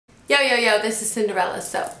Yo, this is Cinderella,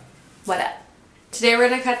 so what up? Today we're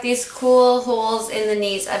going to cut these cool holes in the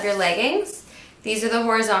knees of your leggings. These are the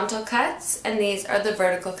horizontal cuts and these are the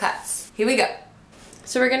vertical cuts. Here we go.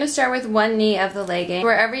 So we're going to start with one knee of the legging.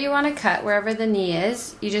 Wherever you want to cut, wherever the knee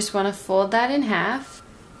is, you just want to fold that in half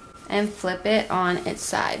and flip it on its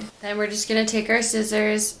side. Then we're just going to take our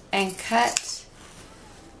scissors and cut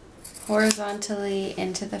horizontally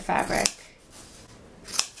into the fabric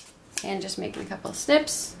and just making a couple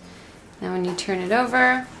snips. Now when you turn it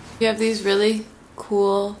over, you have these really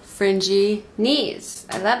cool fringy knees.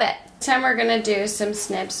 I love it. This time we're going to do some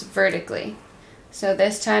snips vertically. So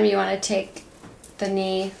this time you want to take the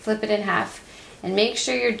knee, flip it in half, and make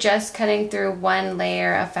sure you're just cutting through one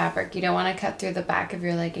layer of fabric. You don't want to cut through the back of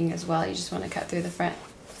your legging as well. You just want to cut through the front.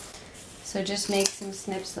 So just make some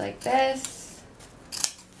snips like this,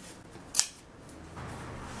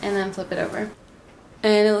 and then flip it over.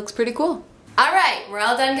 And it looks pretty cool. Alright, we're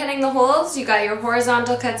all done cutting the holes. You got your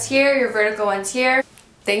horizontal cuts here, your vertical ones here.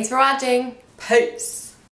 Thanks for watching. Peace.